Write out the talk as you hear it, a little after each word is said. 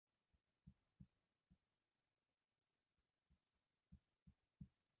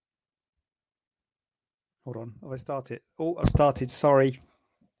Hold on. Have I started? Oh, I've started. Sorry,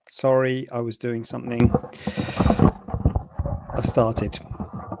 I was doing something. I've started.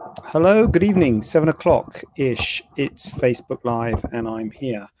 Hello, good evening. 7 o'clock ish. It's Facebook Live, and I'm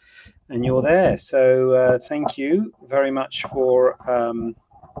here, and you're there. So thank you very much for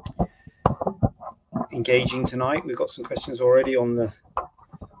engaging tonight. We've got some questions already on the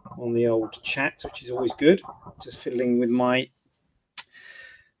old chat, which is always good. Just fiddling with my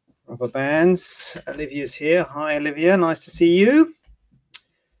rubber bands. Olivia's here. Hi, Olivia. Nice to see you.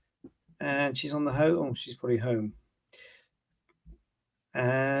 And she's on the home. Oh, she's probably home.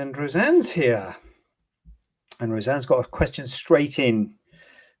 And Roseanne's here. And Roseanne's got a question straight in,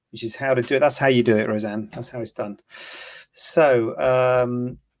 which is how to do it. That's how you do it, Roseanne. That's how it's done. So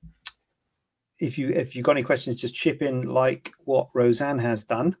if you've got any questions, just chip in like what Roseanne has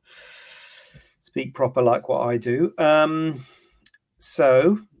done. Speak proper like what I do.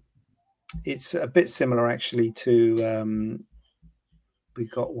 So it's a bit similar actually to we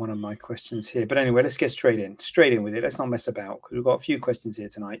got one of my questions here, but anyway, let's get straight in with it. Let's not mess about because we've got a few questions here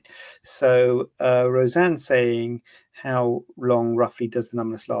tonight. So Roseanne saying, how long roughly does the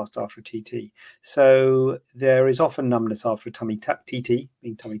numbness last after a TT? So there is often numbness after a tummy tuck, TT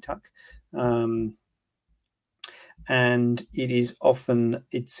being tummy tuck, and it is often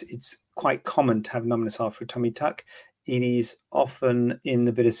it's quite common to have numbness after a tummy tuck. It is often in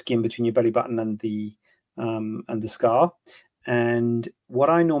the bit of skin between your belly button and the scar. And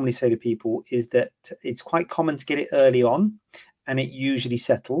what I normally say to people is that it's quite common to get it early on, and it usually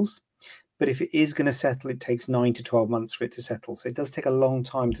settles. But if it is going to settle, it takes 9 to 12 months for it to settle. So it does take a long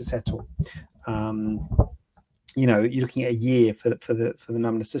time to settle. You're looking at a year for the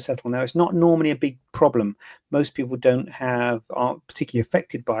numbness to settle. Now, it's not normally a big problem. Most people aren't particularly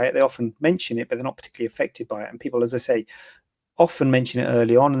affected by it. They often mention it, but they're not particularly affected by it. And people, as I say, often mention it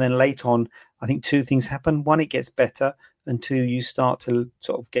early on, and then late on, I think two things happen. One, it gets better, and two, you start to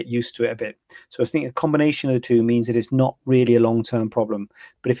sort of get used to it a bit. So I think a combination of the two means that it's not really a long-term problem.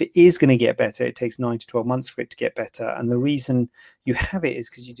 But if it is going to get better, it takes 9 to 12 months for it to get better. And the reason you have it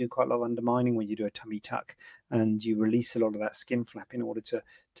is because you do quite a lot of undermining when you do a tummy tuck, and you release a lot of that skin flap in order to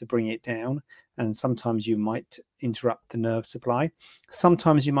bring it down. And sometimes you might interrupt the nerve supply.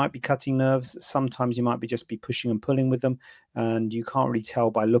 Sometimes you might be cutting nerves. Sometimes you might be just pushing and pulling with them, and you can't really tell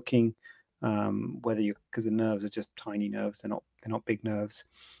by looking whether because the nerves are just tiny nerves. They're not big nerves.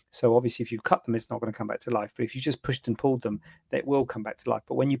 So obviously, if you cut them, it's not going to come back to life. But if you just pushed and pulled them, they will come back to life.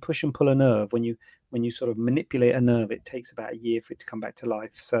 But when you push and pull a nerve, when you sort of manipulate a nerve, it takes about a year for it to come back to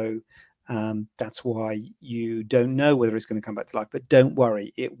life. So that's why you don't know whether it's going to come back to life. But don't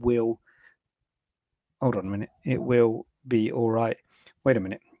worry, it will. Hold on a minute. It will be all right. Wait a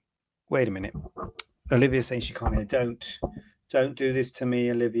minute. Olivia's saying she can't hear. Don't do this to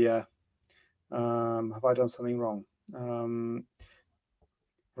me, Olivia. Have I done something wrong?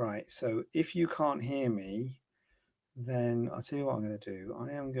 Right. So if you can't hear me, then I'll tell you what I'm going to do.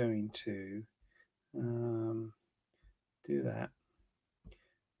 I am going to do that.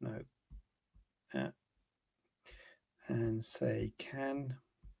 No. And say, can...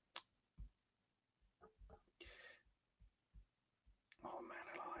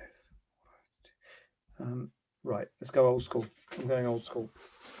 Right, let's go old school. I'm going old school.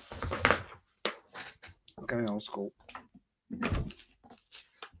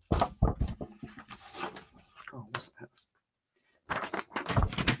 Oh, what's that?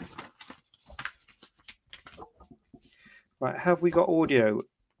 Right, have we got audio?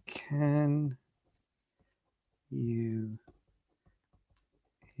 Can you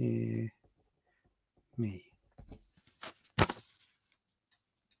hear me?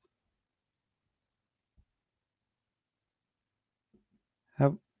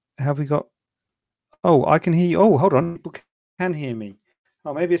 Have we got... Oh, I can hear you. Oh, hold on. People can hear me.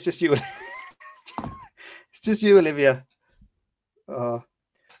 Oh, maybe it's just you. It's just you, Olivia.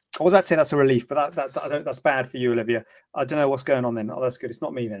 That's it. That's a relief, but that's bad for you, Olivia. I don't know what's going on then. Oh, that's good. It's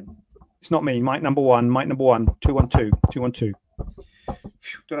not me then. It's not me. Mic number one. 212.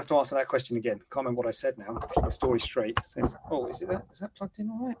 Don't have to answer that question again. Can't remember what I said now. Keep my story straight. Oh, is that plugged in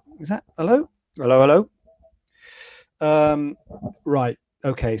all right? Is that... Hello? Right.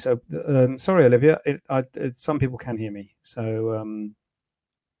 Okay. So sorry, Olivia. Some people can hear me. So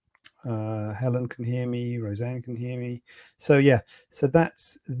Helen can hear me. Roseanne can hear me. So yeah. So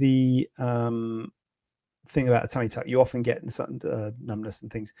that's the thing about a tummy tuck. You often get numbness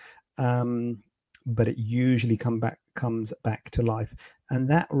and things, but it usually comes back to life, and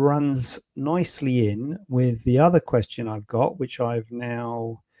that runs nicely in with the other question I've got, which I've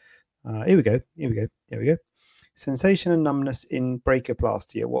now. Here we go. Sensation and numbness in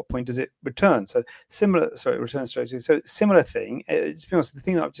brachioplasty. At what point does it return? So similar. Sorry, it returns straight. So similar thing. To be honest, the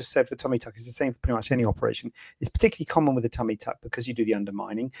thing that I've just said for tummy tuck is the same for pretty much any operation. It's particularly common with a tummy tuck because you do the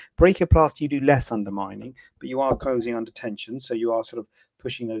undermining. Brachioplasty, you do less undermining, but you are closing under tension, so you are sort of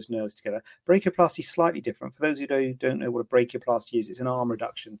pushing those nerves together. Brachioplasty is slightly different. For those who don't know what a brachioplasty is, it's an arm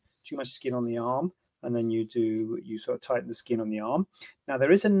reduction. Too much skin on the arm, and then you sort of tighten the skin on the arm. Now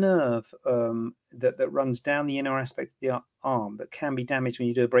there is a nerve that runs down the inner aspect of the arm that can be damaged when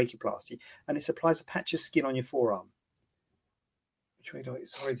you do a brachioplasty, and it supplies a patch of skin on your forearm. Which way do I?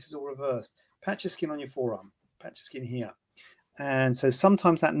 Sorry, this is all reversed. Patch of skin on your forearm. Patch of skin here. And so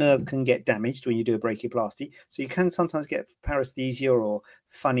sometimes that nerve can get damaged when you do a brachioplasty. So you can sometimes get paresthesia or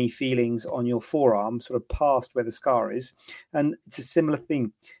funny feelings on your forearm, sort of past where the scar is. And it's a similar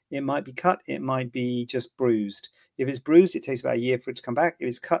thing. It might be cut, it might be just bruised. If it's bruised, it takes about a year for it to come back. If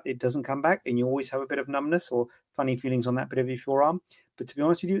it's cut, it doesn't come back, and you always have a bit of numbness or funny feelings on that bit of your forearm. But to be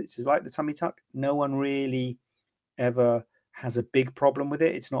honest with you, this is like the tummy tuck. No one really ever has a big problem with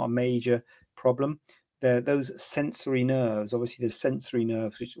it. It's not a major problem. Those sensory nerves, obviously there's sensory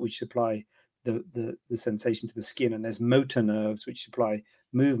nerves which supply the sensation to the skin, and there's motor nerves which supply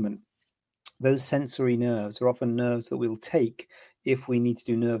movement. Those sensory nerves are often nerves that we'll take if we need to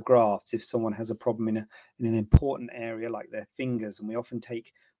do nerve grafts, if someone has a problem in an important area like their fingers, and we often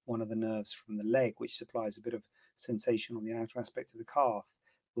take one of the nerves from the leg which supplies a bit of sensation on the outer aspect of the calf.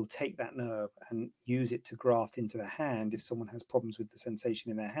 We'll take that nerve and use it to graft into the hand if someone has problems with the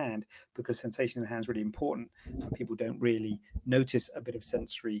sensation in their hand, because sensation in the hand is really important. People don't really notice a bit of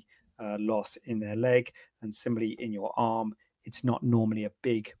sensory loss in their leg, and similarly in your arm, it's not normally a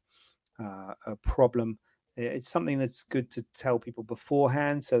big a problem. It's something that's good to tell people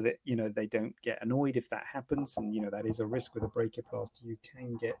beforehand so that they don't get annoyed if that happens, and that is a risk with a brachioplasty. You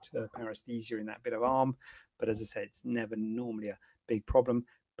can get paresthesia in that bit of arm, but as I said, it's never normally a big problem.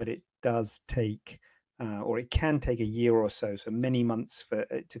 But it does take or it can take a year or so many months for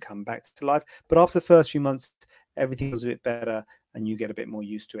it to come back to life. But after the first few months, everything feels a bit better and you get a bit more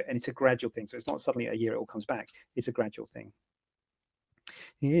used to it, and it's a gradual thing. So it's not suddenly a year it all comes back. It's a gradual thing.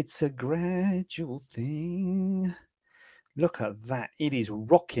 It's a gradual thing. Look at that. It is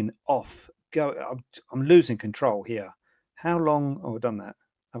rocking off. I'm losing control here. How long? Oh, I've done that.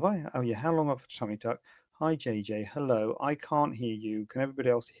 Have I? Oh, yeah. How long off tummy tuck? Hi, JJ. Hello. I can't hear you. Can everybody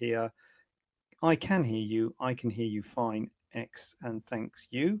else hear? I can hear you. I can hear you fine. X and thanks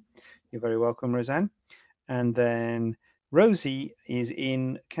you. You're very welcome, Roseanne. And then Rosie is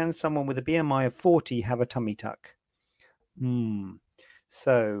in. Can someone with a BMI of 40 have a tummy tuck?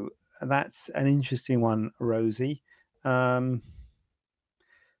 So that's an interesting one, Rosie. So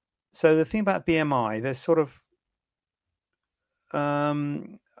the thing about BMI, there's sort of,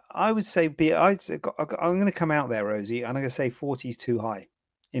 I would say, I'm going to come out there, Rosie, and I'm going to say 40 is too high,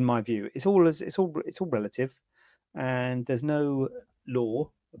 in my view. It's all relative, and there's no law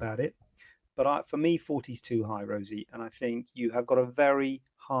about it. But for me, 40 is too high, Rosie, and I think you have got a very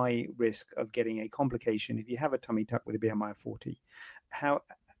high risk of getting a complication if you have a tummy tuck with a BMI of 40.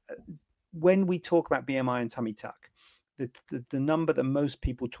 When we talk about BMI and tummy tuck, the number that most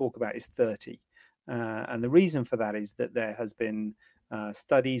people talk about is 30. And the reason for that is that there has been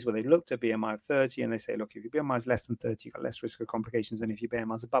studies where they looked at BMI of 30 and they say, look, if your BMI is less than 30, you've got less risk of complications than if your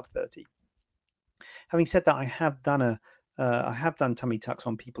BMI is above 30. Having said that, I have done tummy tucks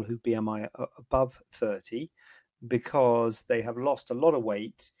on people who BMI are above 30 because they have lost a lot of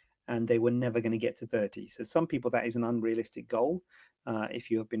weight and they were never going to get to 30. So some people, that is an unrealistic goal.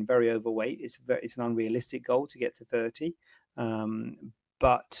 If you have been very overweight, it's an unrealistic goal to get to 30.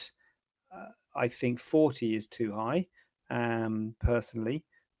 But I think 40 is too high, personally.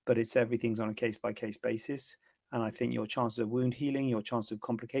 But everything's on a case-by-case basis. And I think your chances of wound healing, your chances of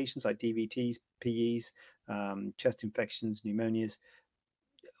complications like DVTs, PEs, chest infections, pneumonias,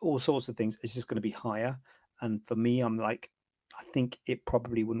 all sorts of things, it's just going to be higher. And for me, I'm like, I think it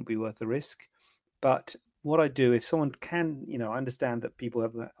probably wouldn't be worth the risk. But what I do, if someone can, I understand that people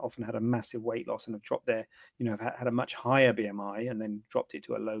have often had a massive weight loss and have dropped their, have had a much higher BMI and then dropped it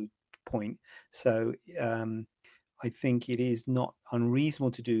to a low point. So I think it is not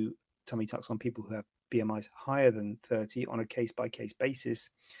unreasonable to do tummy tucks on people who have BMIs higher than 30 on a case-by-case basis.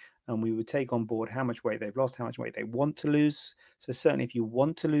 And we would take on board how much weight they've lost, how much weight they want to lose. So certainly if you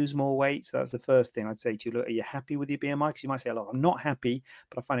want to lose more weight, so that's the first thing I'd say to you. Look, are you happy with your BMI? Because you might say, look, I'm not happy,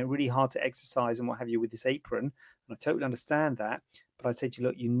 but I find it really hard to exercise and what have you with this apron. And I totally understand that. But I'd say to you,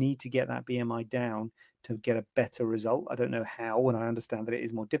 look, you need to get that BMI down to get a better result. I don't know how, and I understand that it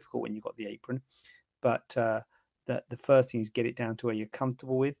is more difficult when you've got the apron. But that the first thing is get it down to where you're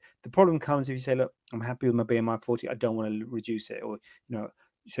comfortable with. The problem comes if you say, look, I'm happy with my BMI 40, I don't want to reduce it, or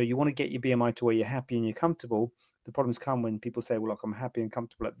so you want to get your BMI to where you're happy and you're comfortable. The problems come when people say, well, look, I'm happy and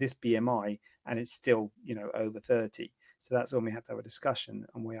comfortable at this BMI and it's still, over 30. So that's when we have to have a discussion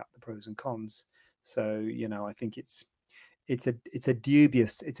and weigh up the pros and cons. So, I think it's a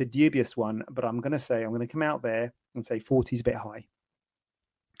dubious one, but I'm going to come out there and say 40 is a bit high.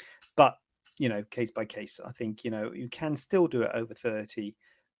 But, case by case, I think, you can still do it over 30,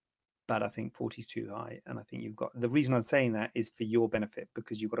 but I think 40 is too high. And I think the reason I'm saying that is for your benefit,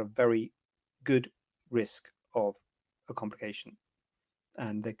 because you've got a very good risk of a complication,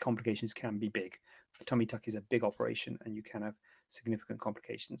 and the complications can be big. A tummy tuck is a big operation and you can have significant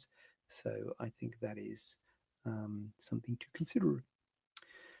complications. So I think that is something to consider.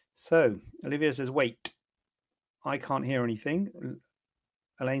 So Olivia says, wait, I can't hear anything.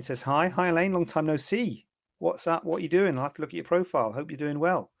 Elaine says, hi Elaine, long time no see. What's up? What are you doing? I'll have to look at your profile. Hope you're doing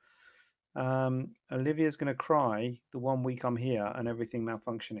well. Olivia's going to cry the 1 week I'm here and everything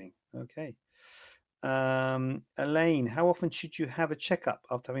malfunctioning. Okay. Elaine, how often should you have a checkup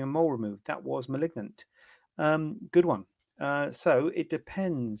after having a mole removed that was malignant? Good one. So it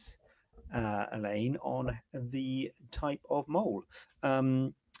depends, Elaine, on the type of mole.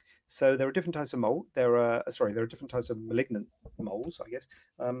 So there are different types of mole. There are different types of malignant moles, I guess.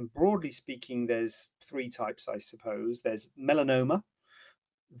 Broadly speaking, there's 3 types, I suppose. There's melanoma,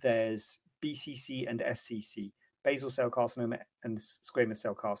 there's BCC and SCC, basal cell carcinoma and squamous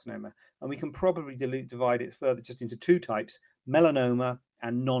cell carcinoma. And we can probably divide it further just into 2 types, melanoma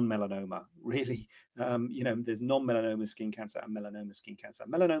and non-melanoma, really. There's non-melanoma skin cancer and melanoma skin cancer.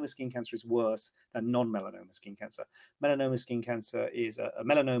 Melanoma skin cancer is worse than non-melanoma skin cancer. Melanoma skin cancer is a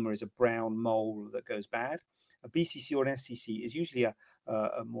melanoma is a brown mole that goes bad. A BCC or an SCC is usually a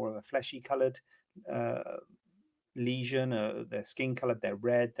more of a fleshy coloured lesion. They're skin colored, they're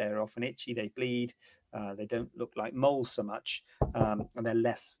red, they're often itchy, they bleed, they don't look like moles so much, and they're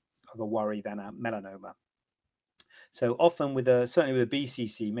less of a worry than a melanoma. So often certainly with a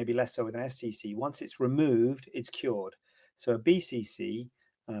BCC, maybe less so with an SCC, once it's removed, it's cured. So a BCC,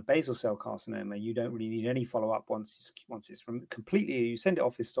 basal cell carcinoma, you don't really need any follow-up once it's completely, you send it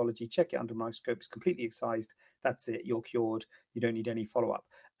off histology, check it under microscope, it's completely excised, that's it, you're cured, you don't need any follow-up.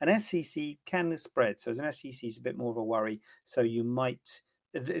 An SCC can spread, so as an SCC is a bit more of a worry, so you might,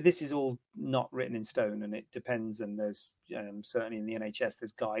 this is all not written in stone and it depends, and there's certainly in the NHS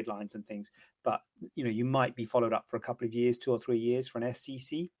there's guidelines and things, but you might be followed up for a couple of years, 2 or 3 years for an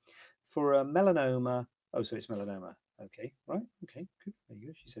SCC. For a melanoma, so it's melanoma. Okay, right. Okay, good. There you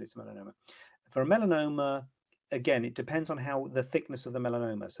go. She said it's melanoma. For a melanoma, again, it depends on how the thickness of the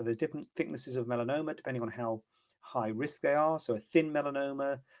melanoma. So there's different thicknesses of melanoma depending on how high risk they are. So a thin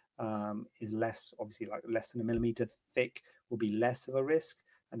melanoma is less, obviously, like less than a millimeter thick will be less of a risk.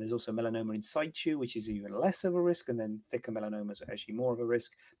 And there's also melanoma in situ, which is even less of a risk. And then thicker melanomas are actually more of a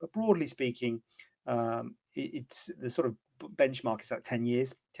risk. But broadly speaking, it's the sort of benchmark is like 10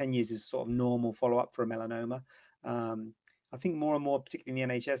 years. 10 years is sort of normal follow-up for a melanoma. I think more and more, particularly in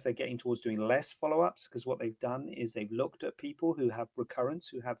the NHS, they're getting towards doing less follow-ups, because what they've done is they've looked at people who have recurrence,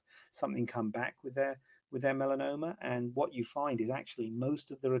 who have something come back with their melanoma, and what you find is actually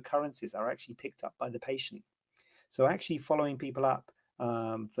most of the recurrences are actually picked up by the patient. So actually following people up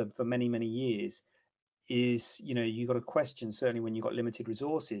for many years is, you got a question, certainly when you've got limited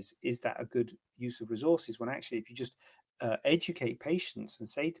resources, is that a good use of resources, when actually if you just educate patients and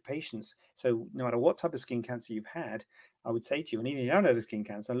say to patients, so no matter what type of skin cancer you've had, I would say to you, and even if you don't have the skin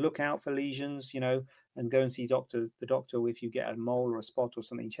cancer, look out for lesions, and go and see the doctor if you get a mole or a spot or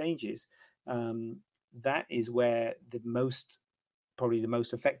something changes. That is where probably the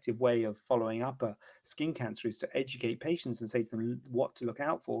most effective way of following up a skin cancer is to educate patients and say to them what to look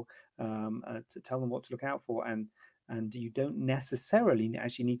out for, to tell them what to look out for. And you don't necessarily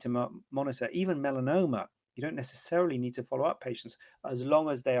actually need to monitor even melanoma. You don't necessarily need to follow up patients as long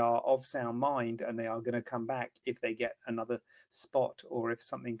as they are of sound mind and they are going to come back if they get another spot, or if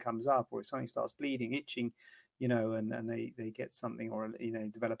something comes up, or if something starts bleeding, itching, and they get something, or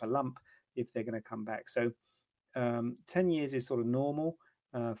develop a lump, if they're going to come back. So 10 years is sort of normal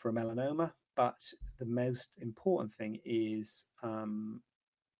for a melanoma, but the most important thing is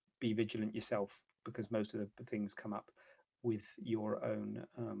be vigilant yourself, because most of the things come up with your own,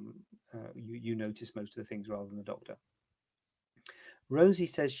 you notice most of the things rather than the doctor. Rosie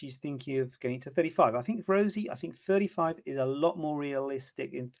says she's thinking of getting to 35. I think 35 is a lot more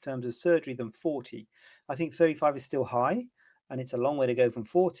realistic in terms of surgery than 40. I think 35 is still high, and it's a long way to go from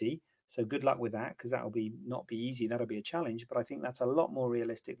 40. So good luck with that, because that'll not be easy. That'll be a challenge, but I think that's a lot more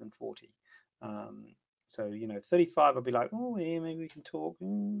realistic than 40. So, 35, I'll be like, oh, yeah, maybe we can talk,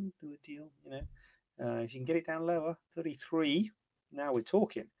 do a deal, if you can get it down lower, 33, now we're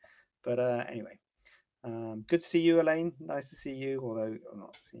talking. But anyway, good to see you, Elaine. Nice to see you, although I'm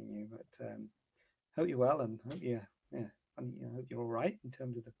not seeing you, but hope you're well and hope hope you're all right in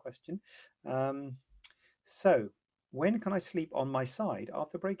terms of the question. So, when can I sleep on my side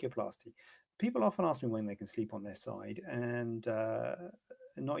after brachioplasty? People often ask me when they can sleep on their side, and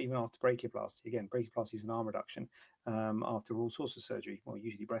not even after brachioplasty. Again, brachioplasty is an arm reduction after all sorts of surgery, well,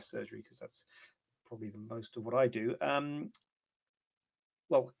 usually breast surgery, because that's probably the most of what I do.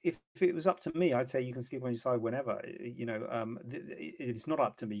 Well, if it was up to me, I'd say you can sleep on your side whenever. It's not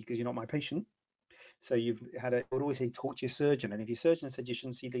up to me because you're not my patient. So you've had I would always say talk to your surgeon, and if your surgeon said you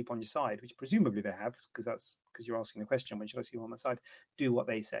shouldn't sleep on your side, which presumably they have, because that's because you're asking the question, when should I sleep on my side? Do what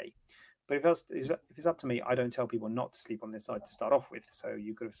they say. But if it's up to me, I don't tell people not to sleep on their side to start off with. So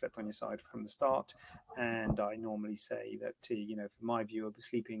you could have slept on your side from the start, and I normally say that from my view of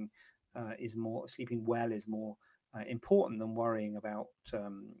sleeping sleeping well is more important than worrying about.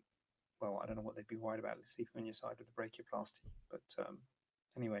 Well, I don't know what they'd be worried about sleeping on your side with the brachioplasty, but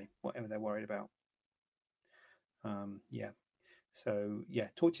anyway, whatever they're worried about. Yeah. So yeah,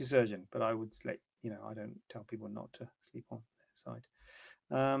 talk to your surgeon, but I would I don't tell people not to sleep on their side.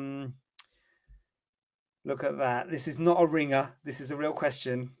 Look at that. This is not a ringer. This is a real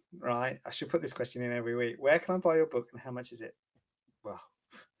question, right? I should put this question in every week. Where can I buy your book and how much is it? Well,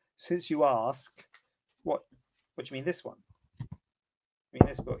 since you ask, what do you mean this one? I mean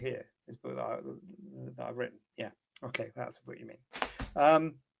this book here, this book that I've written. Yeah. Okay, that's the book you mean.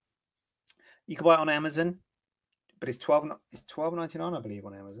 You can buy it on Amazon, but it's $12.99, I believe,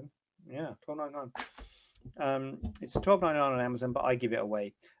 on Amazon. Yeah, $12.99. It's $12.99 on Amazon, but I give it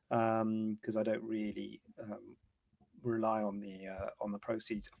away because I don't really rely on the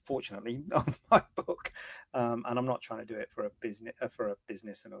proceeds, fortunately, of my book, and I'm not trying to do it for a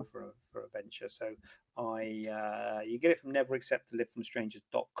business and for a venture. So you get it from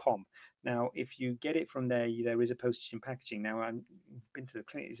neveracceptolivefromstrangers.com. Now, if you get it from there is a postage and packaging. Now, I've been to the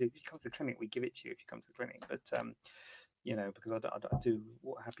clinic. So if you come to the clinic, we give it to you if you come to the clinic, but because I do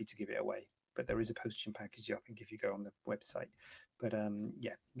happy to give it away. But there is a postage and packaging, I think, if you go on the website. But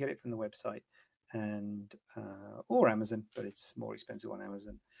get it from the website and or Amazon, but it's more expensive on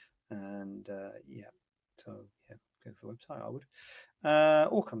Amazon. And so go to the website, I would,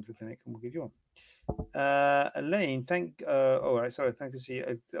 or come to the clinic and we'll give you one. Elaine, thank to see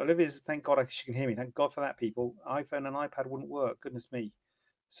you. Olivia's, thank God she can hear me. Thank God for that, people. iPhone and iPad wouldn't work. Goodness me.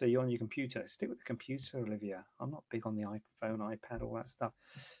 So you're on your computer. Stick with the computer, Olivia. I'm not big on the iPhone, iPad, all that stuff.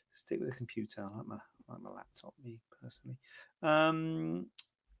 Stick with the computer. I like my laptop, me personally.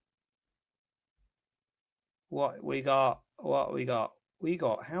 What we got? We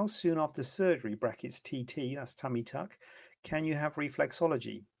got how soon after surgery, brackets TT, that's tummy tuck, can you have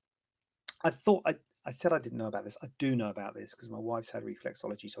reflexology? I thought I said I didn't know about this. I do know about this because my wife's had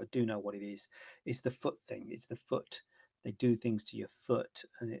reflexology, so I do know what it is. It's the foot thing. It's the foot. They do things to your foot,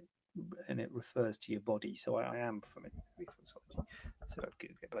 and it refers to your body. So I am familiar with reflexology. I said I'd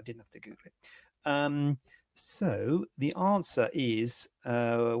Google it, but I didn't have to Google it. So the answer is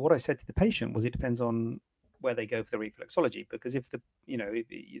what I said to the patient was it depends on where they go for the reflexology, because if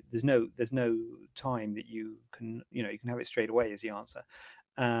there's no time that you can have it straight away is the answer.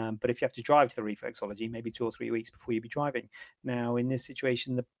 But if you have to drive to the reflexology, maybe 2 or 3 weeks before you be driving. Now, in this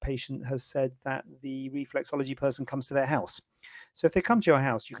situation, the patient has said that the reflexology person comes to their house. So if they come to your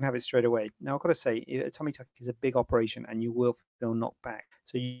house, you can have it straight away. Now, I've got to say, a tummy tuck is a big operation and you will feel knocked back.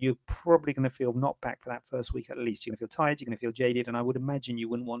 So you're probably going to feel knocked back for that first week at least. You're going to feel tired, you're going to feel jaded, and I would imagine you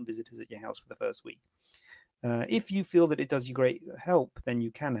wouldn't want visitors at your house for the first week. If you feel that it does you great help, then you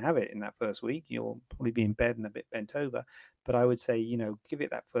can have it in that first week. You'll probably be in bed and a bit bent over. But I would say, give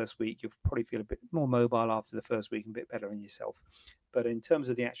it that first week. You'll probably feel a bit more mobile after the first week and a bit better in yourself. But in terms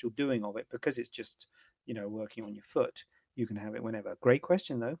of the actual doing of it, because it's just, working on your foot, you can have it whenever. Great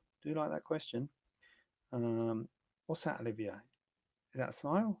question, though. Do like that question. What's that, Olivia? Is that a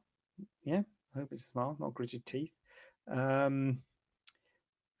smile? Yeah, I hope it's a smile, not gritted teeth.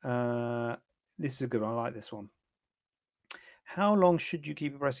 This is a good one. I like this one. How long should you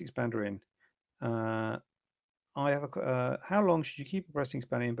keep a breast expander in? How long should you keep a breast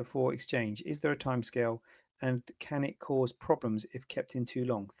expander in before exchange? Is there a time scale, and can it cause problems if kept in too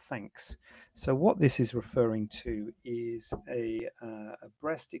long? Thanks. So what this is referring to is a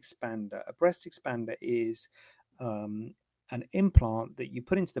breast expander. A breast expander is an implant that you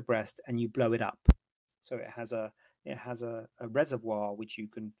put into the breast and you blow it up. So it has a reservoir which you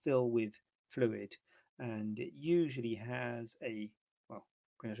can fill with fluid, and it usually has pretty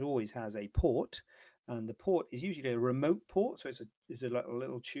much always has a port And the port is usually a remote port, so it's a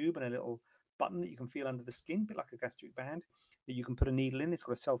little tube and a little button that you can feel under the skin, a bit like a gastric band, that you can put a needle in. It's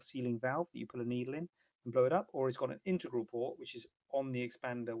got a self-sealing valve that you put a needle in and blow it up, or it's got an integral port, which is on the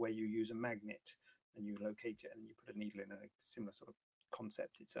expander where you use a magnet and you locate it and you put a needle in, a similar sort of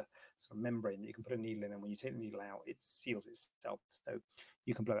concept. It's a sort of membrane that you can put a needle in, and when you take the needle out, it seals itself, so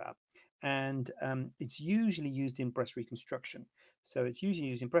you can blow it up. And it's usually used in breast reconstruction. So it's usually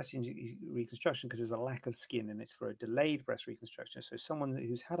used in breast reconstruction because there's a lack of skin, and it's for a delayed breast reconstruction. So someone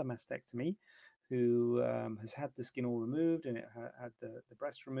who's had a mastectomy, who has had the skin all removed and it had the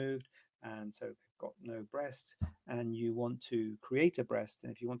breast removed, and so they've got no breast, and you want to create a breast,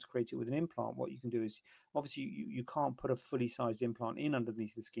 and if you want to create it with an implant, what you can do is, obviously you can't put a fully sized implant in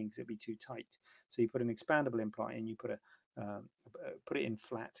underneath the skin because it'd be too tight. So you put an expandable implant in, you put it in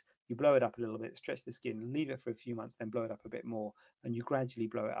flat, you blow it up a little bit, stretch the skin, leave it for a few months, then blow it up a bit more, and you gradually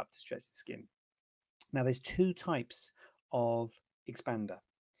blow it up to stretch the skin. Now, there's two types of expander.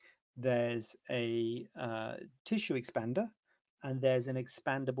 There's a tissue expander, and there's an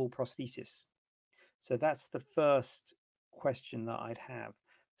expandable prosthesis. So that's the first question that I'd have.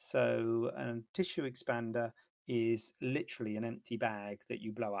 So a tissue expander is literally an empty bag that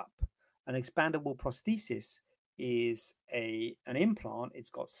you blow up. An expandable prosthesis is an implant.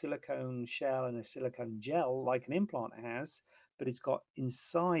 It's got silicone shell and a silicone gel like an implant has, but it's got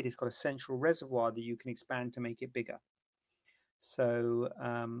a central reservoir that you can expand to make it bigger. So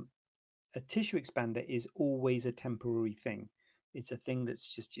a tissue expander is always a temporary thing. It's a thing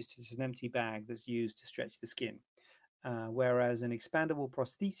that's just it's an empty bag that's used to stretch the skin. Whereas an expandable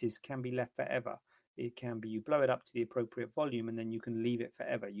prosthesis can be left forever. It can be, you blow it up to the appropriate volume and then you can leave it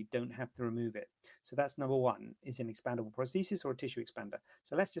forever. You don't have to remove it. So that's number one, is an expandable prosthesis or a tissue expander.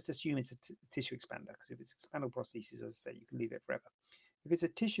 So let's just assume it's a tissue expander, because if it's expandable prosthesis, as I say, you can leave it forever. If it's a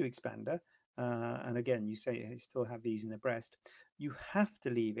tissue expander, and again, you say you still have these in the breast, you have to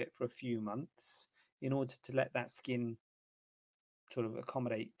leave it for a few months in order to let that skin sort of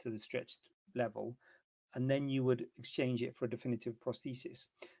accommodate to the stretched level, and then you would exchange it for a definitive prosthesis.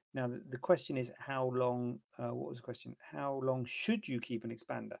 Now, the question is how long, what was the question? How long should you keep an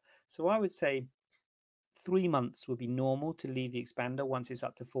expander? So I would say 3 months would be normal to leave the expander once it's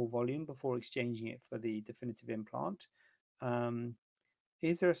up to full volume before exchanging it for the definitive implant.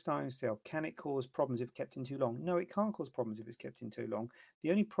 Is there a time scale? Can it cause problems if kept in too long? No, it can't cause problems if it's kept in too long.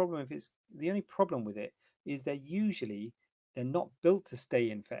 The only problem with it is they're not built to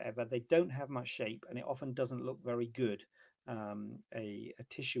stay in forever. They don't have much shape, and it often doesn't look very good. A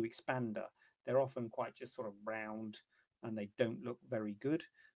tissue expander, they're often quite just sort of round, and they don't look very good.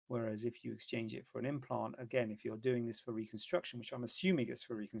 Whereas if you exchange it for an implant, again, if you're doing this for reconstruction, which I'm assuming is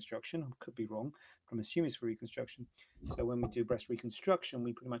for reconstruction, I could be wrong, but I'm assuming it's for reconstruction. So when we do breast reconstruction,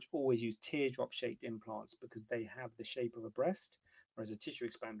 we pretty much always use teardrop-shaped implants because they have the shape of a breast, whereas a tissue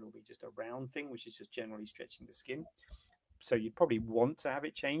expander will be just a round thing, which is just generally stretching the skin. So you'd probably want to have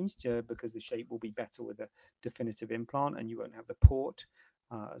it changed because the shape will be better with a definitive implant, and you won't have the port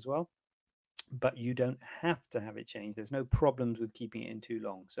as well. But you don't have to have it changed. There's no problems with keeping it in too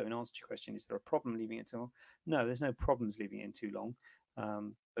long. So in answer to your question, is there a problem leaving it too long? No, there's no problems leaving it in too long,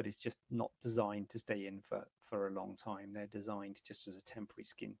 but it's just not designed to stay in for a long time. They're designed just as a temporary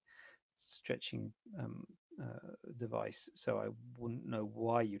skin stretching device. So I wouldn't know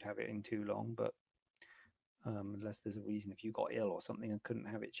why you'd have it in too long, but unless there's a reason, if you got ill or something and couldn't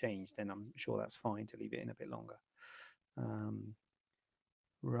have it changed, then I'm sure that's fine to leave it in a bit longer.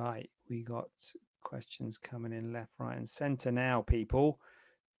 Right, we got questions coming in left, right, and centre now, people.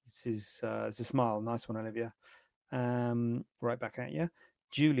 This is it's a smile. Nice one, Olivia. Right back at you.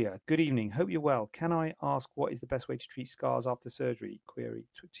 Julia, good evening. Hope you're well. Can I ask what is the best way to treat scars after surgery? Query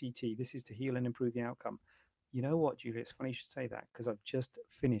TT. This is to heal and improve the outcome. You know what, Julia? It's funny you should say that, because I've just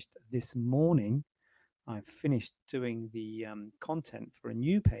finished this morning. I've finished doing the content for a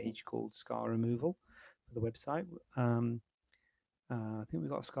new page called Scar Removal for the website. I think we've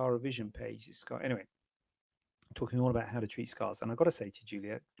got a scar revision page. Anyway, talking all about how to treat scars. And I've got to say to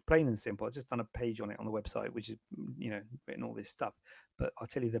Julia, plain and simple, I've just done a page on it on the website, which is, written all this stuff. But I'll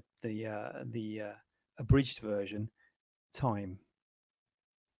tell you the abridged version, time.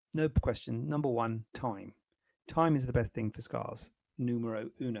 No question. Number one, time. Time is the best thing for scars. Numero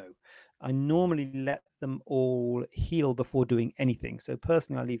uno. I normally let them all heal before doing anything. So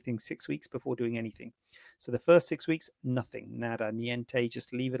personally, I leave things 6 weeks before doing anything. So the first 6 weeks, nothing, nada, niente,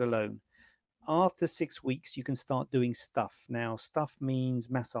 just leave it alone. After 6 weeks, you can start doing stuff. Now, stuff means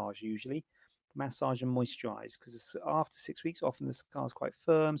massage usually. Massage and moisturize, because after 6 weeks, often the scar is quite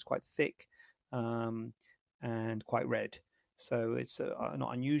firm, it's quite thick, and quite red. So it's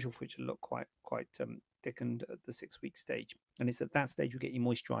not unusual for it to look quite thickened at the 6-week stage. And it's at that stage we get you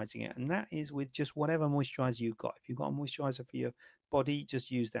moisturizing it. And that is with just whatever moisturizer you've got. If you've got a moisturizer for your body,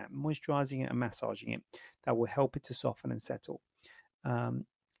 just use that. Moisturizing it and massaging it. That will help it to soften and settle.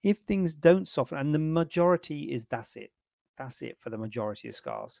 If things don't soften, and the majority is that's it for the majority of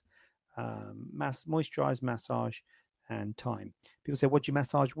scars. Moisturize, massage, and time. People say, what do you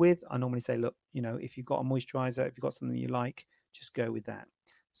massage with? I normally say, look, if you've got a moisturizer, if you've got something you like, just go with that.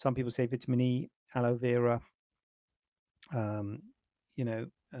 Some people say vitamin E, aloe vera, Nivea,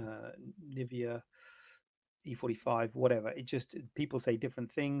 E45, whatever. It just, people say different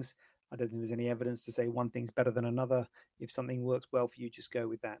things. I don't think there's any evidence to say one thing's better than another. If something works well for you, just go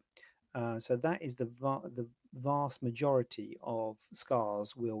with that. So that is the vast majority of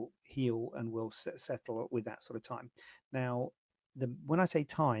scars will heal and will settle with that sort of time. Now, when I say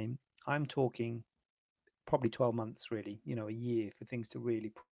time, I'm talking probably 12 months, really, a year for things to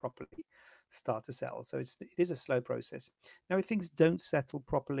really properly start to settle. So it is a slow process. Now, if things don't settle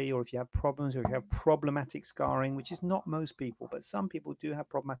properly, or if you have problems, or if you have problematic scarring, which is not most people, but some people do have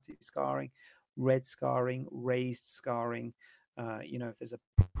problematic scarring, red scarring, raised scarring. If there's a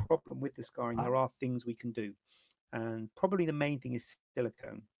problem with the scarring, there are things we can do. And probably the main thing is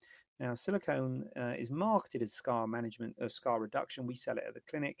silicone. Now, silicone is marketed as scar management or scar reduction. We sell it at the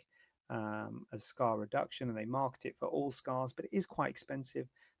clinic as scar reduction, and they market it for all scars, but it is quite expensive.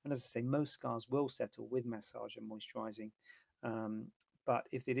 And as I say, most scars will settle with massage and moisturizing. But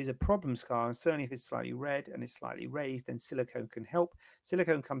if it is a problem scar, and certainly if it's slightly red and it's slightly raised, then silicone can help.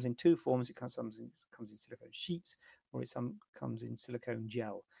 Silicone comes in two forms. It comes in silicone sheets, or it comes in silicone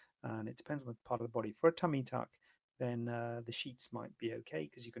gel. And it depends on the part of the body. For a tummy tuck, then the sheets might be okay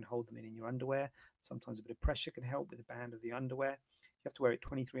because you can hold them in your underwear. Sometimes a bit of pressure can help with the band of the underwear. You have to wear it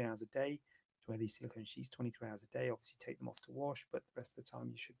 23 hours a day. To wear these silicone sheets 23 hours a day, obviously take them off to wash, but the rest of the time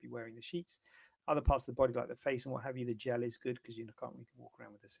you should be wearing the sheets. Other parts of the body, like the face and what have you, the gel is good because you can't really walk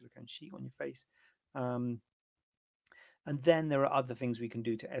around with a silicone sheet on your face. And then there are other things we can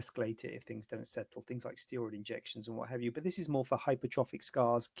do to escalate it if things don't settle, things like steroid injections and what have you. But this is more for hypertrophic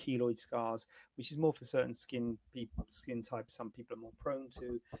scars, keloid scars, which is more for certain skin types. Some people are more prone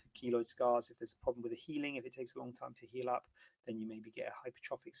to keloid scars. If there's a problem with the healing, if it takes a long time to heal up, then you maybe get a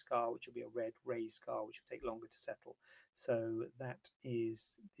hypertrophic scar, which will be a red raised scar, which will take longer to settle. So that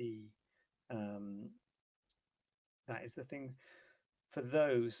is the thing for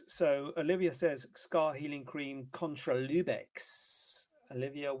those. So Olivia says scar healing cream Contralubex.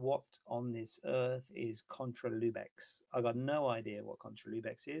 Olivia, what on this earth is Contralubex? I got no idea what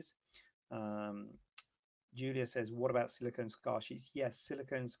Contralubex is. Julia says, what about silicone scar sheets? Yes,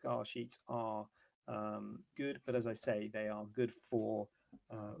 silicone scar sheets are good, but as I say, they are good for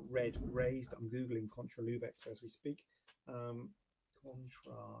red raised. I'm googling Contralubex as we speak.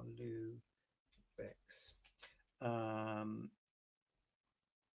 Contralubex.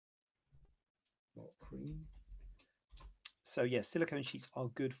 Not cream. So yes, silicone sheets are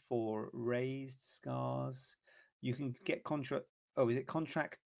good for raised scars. You can get is it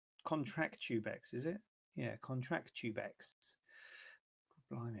Contractubex, is it? Yeah, Contractubex.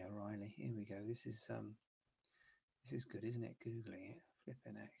 Blimey O'Reilly. Here we go. This is good, isn't it? Googling it.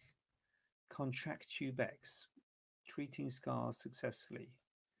 Flipping heck. Contractubex. Treating scars successfully.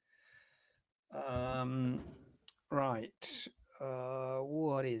 Right.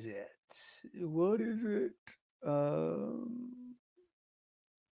 What is it?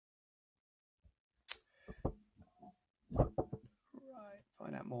 Right,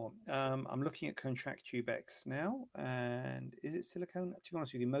 find out more. I'm looking at Contractubex now, and is it silicone? To be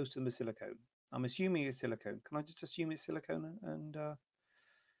honest with you, most of them are silicone. I'm assuming it's silicone. Can I just assume it's silicone? And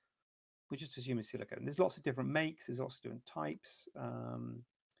we just assume it's silicone. There's lots of different makes. There's lots of different types,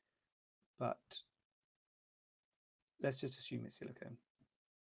 but let's just assume it's silicone.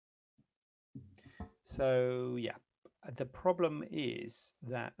 So yeah, the problem is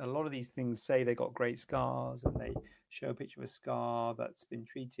that a lot of these things say they got great scars, and they show a picture of a scar that's been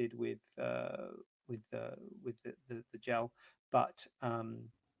treated with the gel, but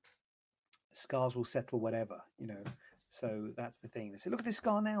scars will settle whatever, So that's the thing. They say, look at this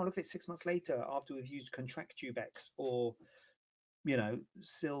scar now. Look at it 6 months later after we've used Contractubex or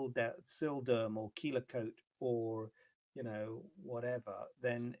Silderm or Kelacoat or whatever.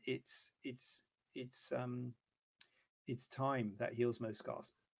 Then it's time that heals most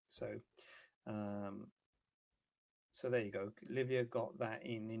scars. So so there you go. Olivia got that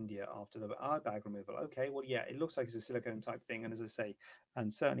in India after the eye bag removal. Okay, well, yeah, it looks like it's a silicone type thing. And as I say,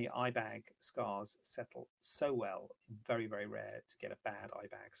 and certainly eye bag scars settle so well. Very, very rare to get a bad eye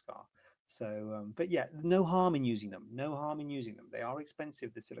bag scar. So, but yeah, no harm in using them. No harm in using them. They are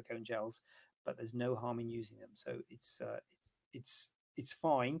expensive, the silicone gels, but there's no harm in using them. So it's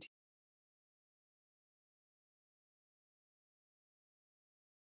fine